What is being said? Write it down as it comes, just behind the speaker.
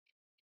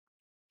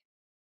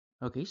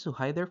Okay, so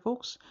hi there,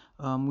 folks.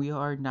 We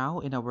are now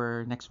in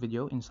our next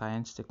video in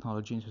Science,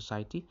 Technology, and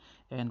Society,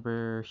 and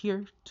we're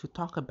here to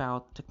talk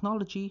about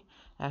technology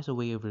as a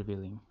way of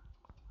revealing.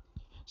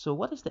 So,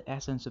 what is the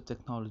essence of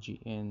technology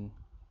in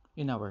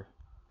our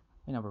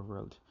in our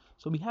world?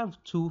 So, we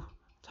have two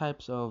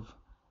types of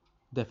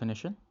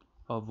definition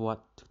of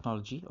what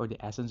technology or the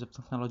essence of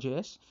technology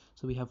is.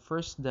 So, we have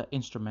first the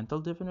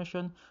instrumental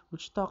definition,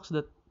 which talks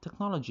that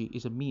technology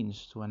is a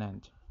means to an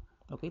end.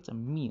 Okay, it's a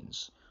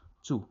means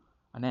to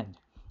an end.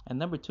 And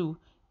number two,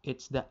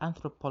 it's the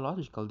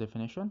anthropological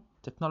definition.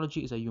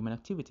 Technology is a human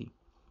activity.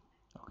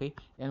 Okay,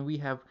 and we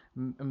have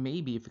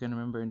maybe if you can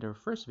remember in the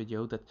first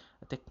video that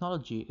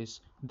technology is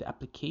the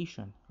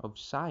application of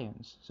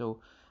science.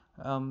 So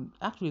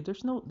actually,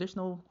 there's no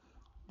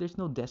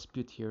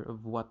dispute here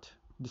of what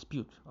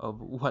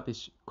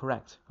is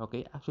correct.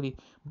 Okay, actually,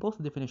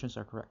 both definitions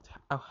are correct.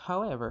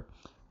 However,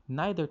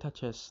 neither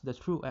touches the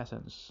true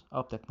essence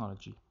of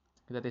technology,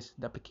 that is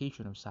the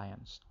application of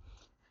science.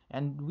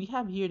 And we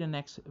have here the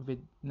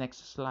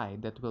next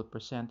slide that will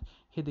present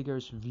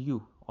Heidegger's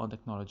view on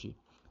technology.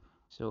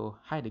 So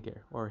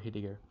Heidegger,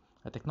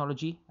 a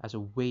technology as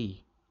a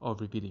way of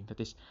revealing. That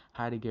is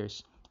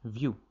Heidegger's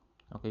view.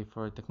 Okay,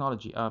 for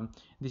technology.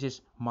 This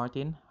is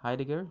Martin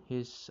Heidegger.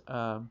 He's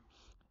a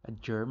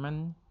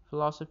German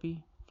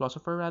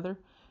philosopher rather,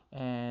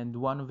 and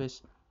one of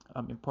his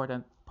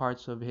important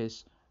parts of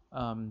his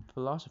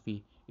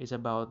philosophy is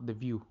about the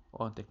view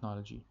on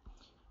technology.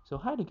 So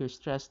Heidegger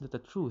stressed that the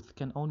truth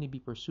can only be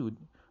pursued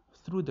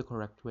through the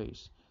correct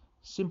ways.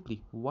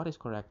 Simply, what is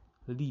correct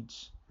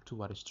leads to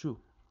what is true.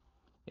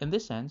 In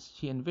this sense,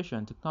 he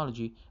envisioned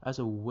technology as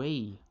a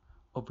way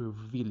of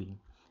revealing,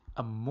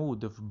 a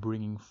mode of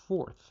bringing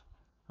forth.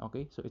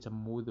 Okay, so it's a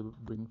mode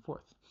of bringing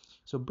forth.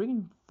 So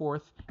bringing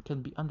forth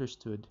can be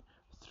understood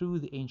through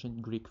the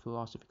ancient Greek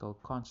philosophical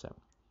concept,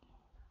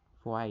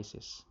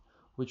 poiesis,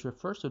 which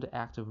refers to the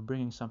act of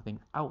bringing something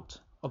out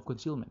of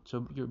concealment.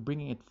 So you're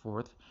bringing it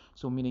forth,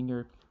 so meaning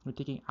you're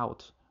taking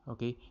out,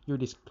 okay? You're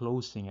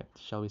disclosing it,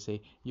 shall we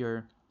say?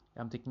 You're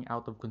taking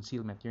out of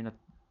concealment. You're not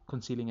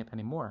concealing it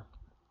anymore.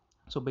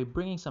 So by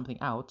bringing something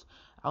out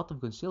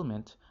of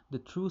concealment, the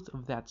truth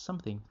of that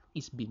something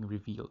is being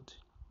revealed.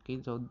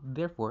 Okay, so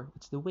therefore,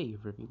 it's the way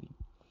of revealing.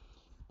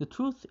 The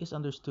truth is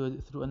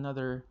understood through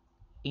another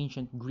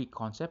ancient Greek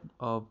concept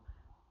of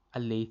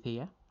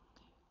aletheia,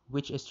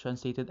 which is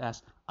translated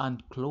as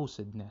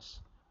unclosedness,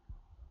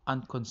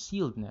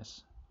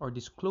 unconcealedness, or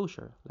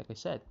disclosure, like I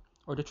said,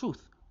 or the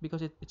truth,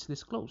 because it's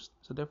disclosed.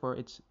 So therefore,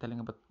 it's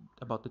telling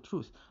about the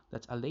truth.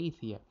 That's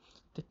aletheia.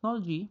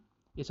 Technology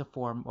is a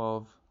form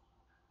of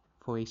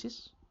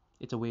poiesis.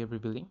 It's a way of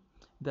revealing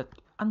that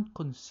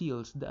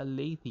unconceals the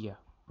aletheia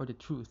or the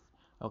truth.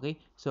 Okay,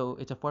 so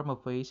it's a form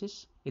of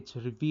poiesis. It's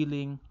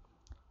revealing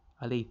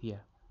aletheia,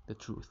 the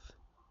truth.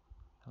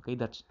 Okay,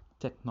 that's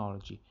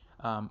technology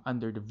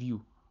under the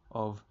view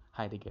of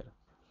Heidegger.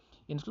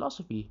 In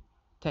philosophy,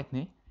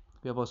 techne,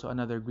 we have also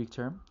another Greek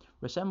term,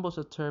 resembles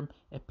the term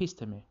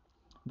episteme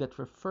that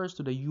refers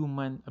to the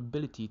human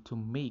ability to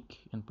make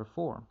and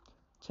perform.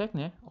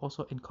 Techne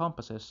also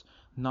encompasses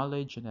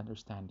knowledge and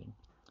understanding.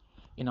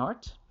 In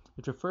art,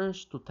 it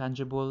refers to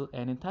tangible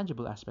and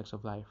intangible aspects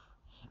of life,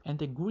 and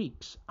the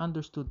Greeks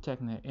understood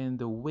techne in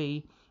the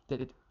way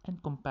that it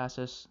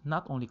encompasses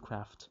not only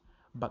craft,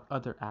 but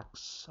other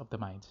acts of the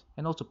mind,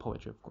 and also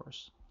poetry, of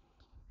course.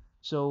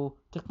 So,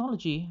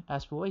 technology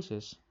as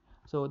voices.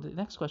 So, the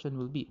next question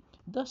will be: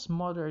 does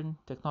modern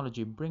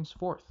technology brings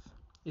forth?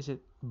 Is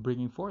it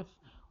bringing forth,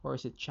 or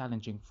is it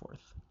challenging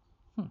forth?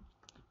 Hmm.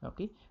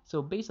 Okay.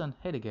 So, based on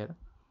Heidegger,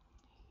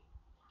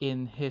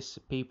 in his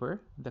paper,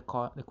 the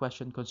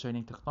question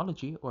concerning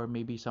technology, or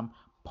maybe some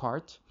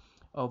part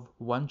of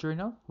one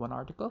journal, one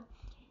article,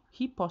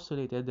 he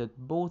postulated that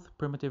both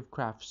primitive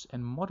crafts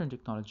and modern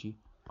technology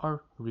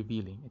are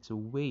revealing. It's a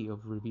way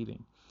of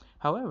revealing.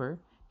 However,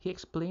 he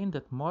explained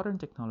that modern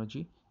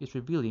technology is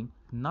revealing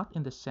not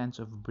in the sense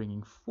of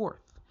bringing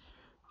forth.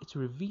 It's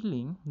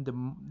revealing the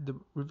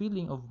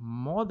revealing of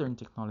modern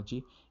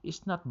technology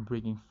is not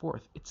bringing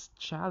forth, it's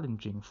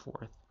challenging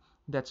forth.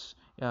 That's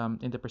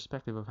in the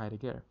perspective of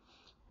Heidegger.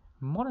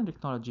 Modern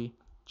technology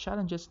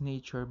challenges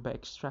nature by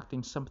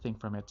extracting something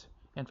from it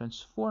and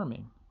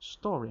transforming,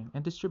 storing,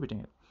 and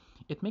distributing it.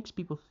 It makes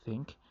people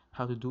think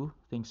how to do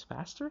things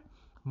faster,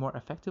 more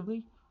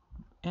effectively,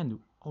 and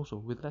also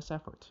with less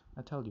effort,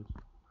 I tell you.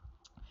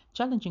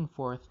 Challenging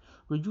forth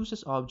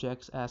reduces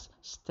objects as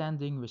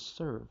standing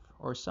reserve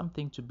or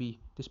something to be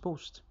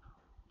disposed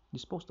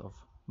of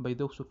by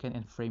those who can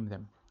enframe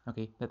them.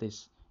 Okay, that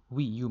is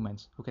we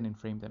humans who can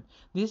enframe them.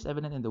 This is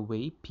evident in the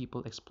way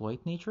people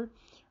exploit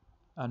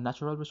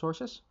natural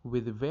resources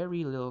with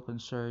very little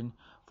concern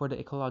for the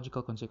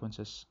ecological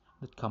consequences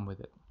that come with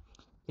it.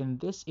 In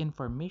this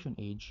information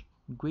age,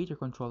 greater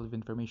control of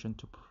information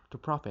to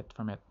profit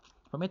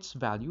from its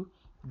value,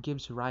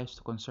 gives rise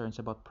to concerns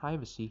about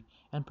privacy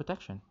and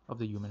protection of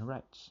the human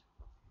rights.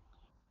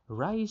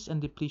 Rise and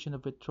depletion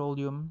of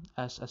petroleum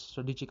as a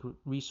strategic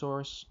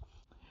resource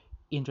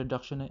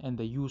introduction and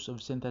the use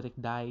of synthetic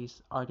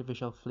dyes,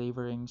 artificial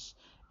flavorings,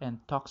 and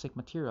toxic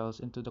materials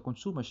into the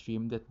consumer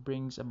stream that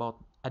brings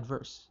about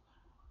adverse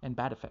and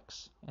bad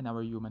effects in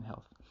our human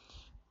health.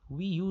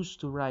 We used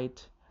to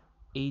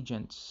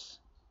agents,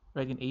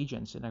 write in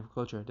agents in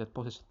agriculture that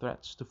poses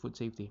threats to food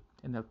safety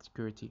and health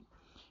security.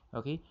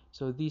 Okay,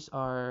 so these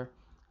are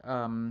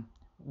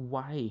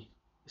why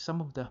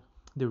some of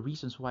the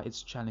reasons why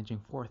it's challenging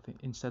forth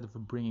instead of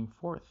bringing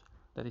forth,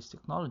 that is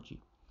technology.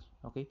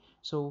 Okay,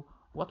 so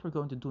what we're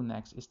going to do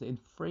next is the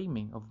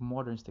inframing of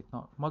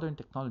modern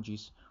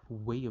technologies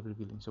way of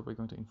revealing. So we're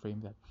going to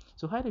inframe that.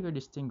 So Heidegger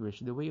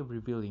distinguished the way of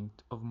revealing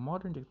of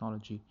modern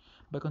technology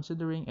by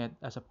considering it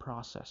as a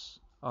process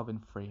of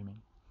inframing.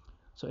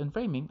 So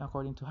inframing,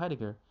 according to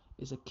Heidegger,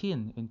 is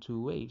akin in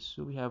two ways.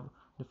 So we have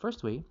the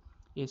first way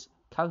is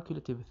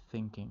calculative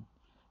thinking.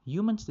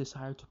 Humans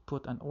desire to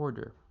put an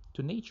order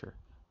to nature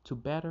to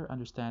better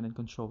understand and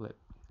control it.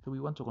 So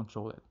we want to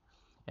control it.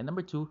 And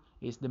number two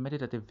is the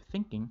meditative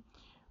thinking,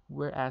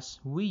 whereas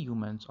we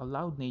humans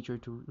allowed nature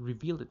to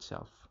reveal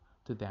itself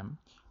to them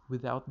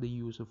without the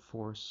use of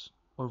force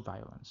or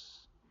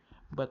violence.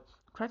 But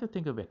try to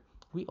think of it.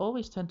 We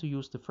always tend to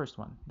use the first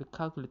one, the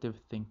calculative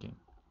thinking,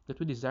 that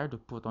we desire to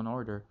put on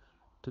order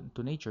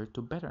to nature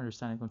to better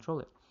understand and control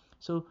it.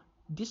 So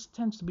this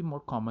tends to be more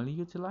commonly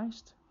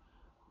utilized,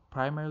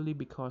 primarily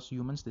because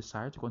humans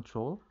desire to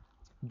control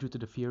due to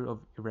the fear of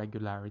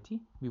irregularity.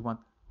 We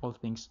want all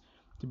things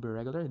to be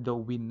regular, though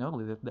we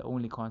know that the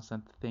only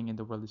constant thing in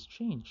the world is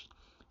change.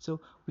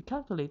 So we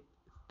calculate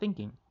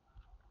thinking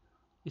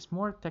is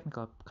more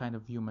technical kind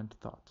of human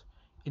thought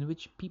in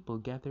which people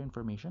gather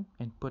information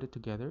and put it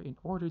together in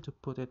order to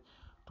put it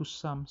to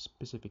some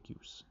specific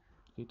use.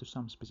 Okay, to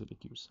some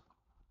specific use.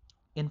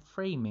 And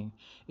framing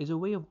is a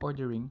way of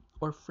ordering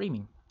or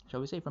framing,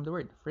 shall we say from the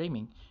word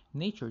framing,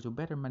 nature to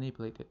better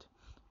manipulate it.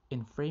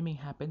 And framing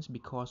happens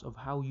because of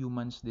how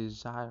humans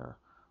desire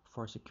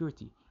for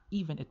security.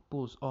 Even it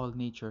pulls all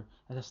nature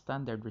as a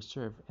standard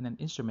reserve and an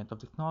instrument of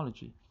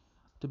technology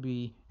to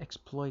be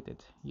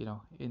exploited,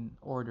 in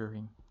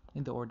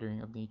the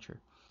ordering of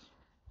nature.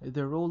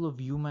 The role of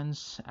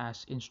humans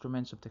as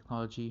instruments of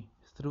technology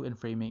through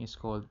enframing is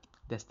called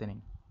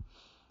destining.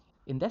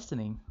 In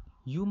destining,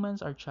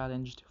 humans are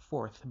challenged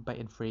forth by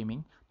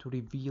enframing to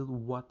reveal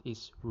what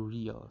is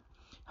real.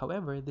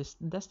 However, this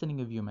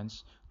destining of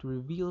humans to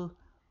reveal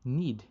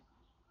need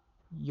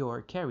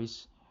your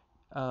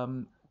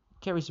um,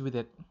 carries with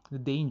it the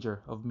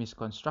danger of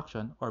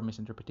misconstruction or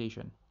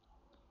misinterpretation.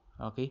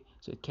 Okay,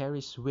 so it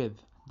carries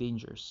with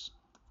dangers,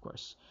 of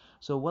course.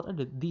 So what are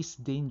these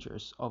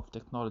dangers of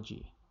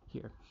technology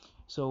here?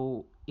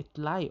 So it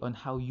lie on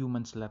how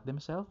humans let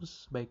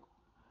themselves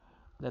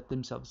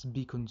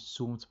be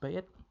consumed by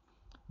it.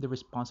 The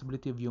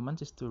responsibility of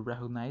humans is to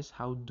recognize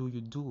how do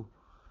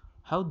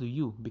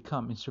you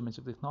become instruments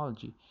of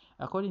technology.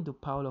 According to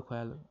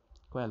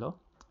Coelho,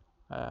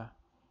 uh,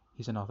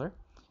 he's an author,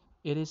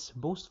 it is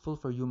boastful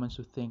for humans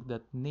to think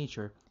that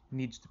nature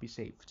needs to be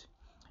saved,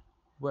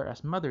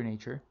 whereas Mother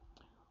Nature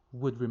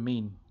would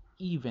remain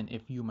even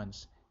if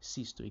humans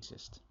cease to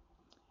exist.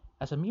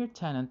 As a mere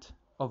tenant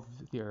of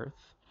the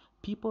earth,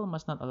 people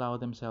must not allow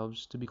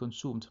themselves to be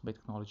consumed by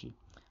technology,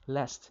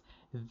 lest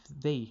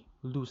they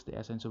lose the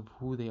essence of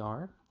who they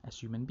are as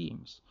human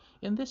beings.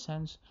 In this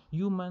sense,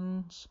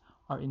 humans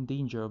are in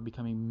danger of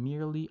becoming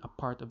merely a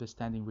part of the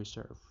standing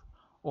reserve,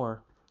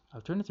 or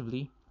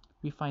alternatively,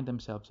 we find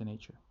themselves in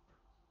nature.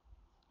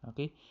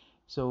 Okay,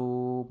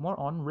 so more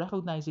on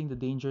recognizing the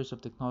dangers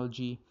of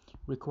technology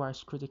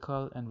requires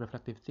critical and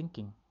reflective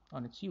thinking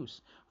on its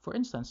use. For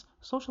instance,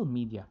 social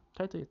media.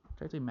 Try to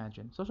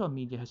imagine. Social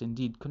media has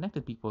indeed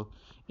connected people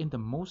in the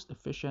most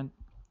efficient,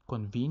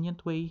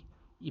 convenient way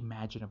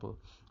imaginable,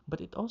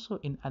 but it also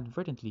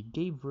inadvertently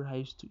gave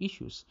rise to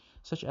issues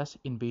such as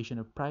invasion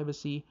of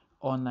privacy,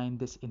 online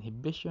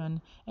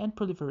disinhibition, and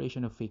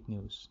proliferation of fake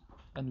news.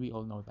 And we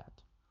all know that.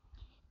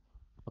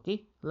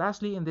 Okay,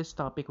 lastly, in this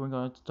topic, we're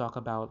going to talk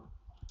about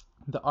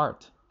the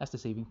art as the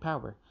saving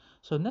power.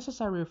 So,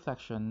 necessary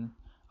reflection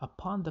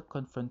upon the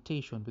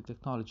confrontation with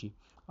technology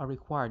are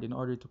required in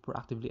order to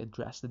proactively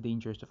address the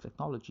dangers of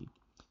technology.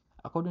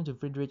 According to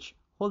Friedrich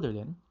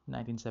Holderlin,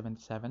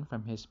 1977,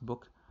 from his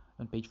book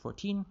on page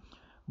 14,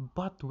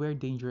 but where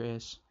danger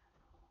is,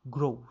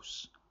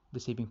 grows the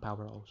saving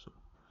power also.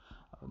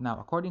 Now,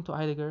 according to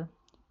Heidegger,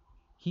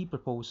 he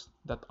proposed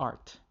that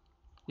art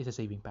is a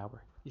saving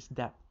power, is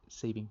that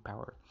saving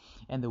power,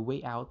 and the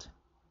way out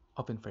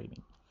of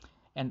enframing.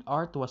 And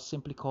art was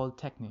simply called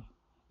techne.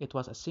 It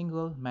was a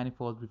single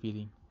manifold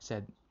revealing,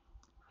 said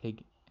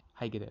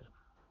Heidegger.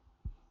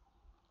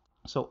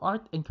 So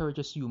art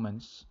encourages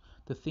humans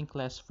to think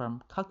less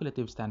from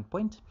calculative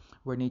standpoint,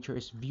 where nature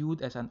is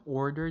viewed as an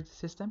ordered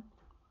system.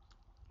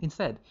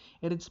 Instead,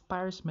 it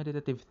inspires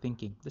meditative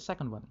thinking. The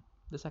second,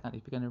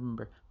 if you can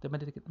remember, the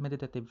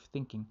meditative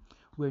thinking,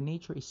 where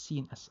nature is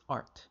seen as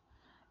art,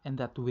 and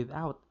that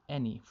without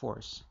any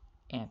force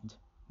and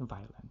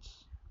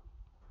violence.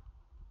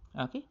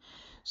 Okay,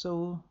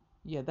 so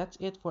yeah, that's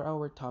it for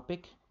our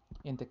topic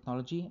in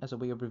technology as a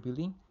way of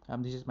revealing.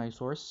 This is my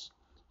source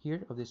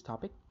here of this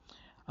topic.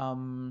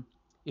 Um,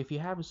 if you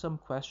have some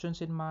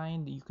questions in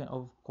mind, you can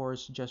of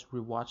course just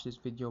rewatch this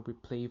video,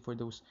 replay for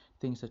those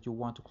things that you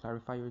want to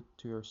clarify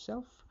to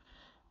yourself.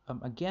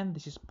 Again,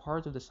 this is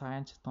part of the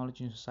Science,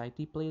 Technology, and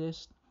Society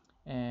playlist,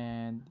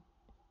 and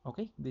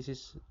okay, this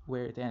is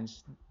where it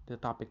ends. The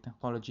topic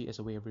technology as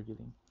a way of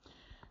revealing.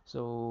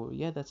 So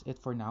yeah, that's it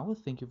for now.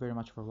 Thank you very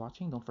much for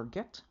watching. Don't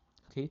forget,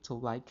 okay, to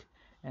like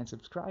and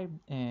subscribe.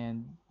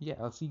 And yeah,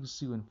 I'll see you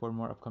soon for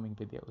more upcoming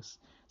videos.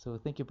 So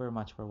thank you very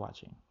much for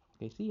watching.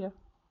 Okay, see ya.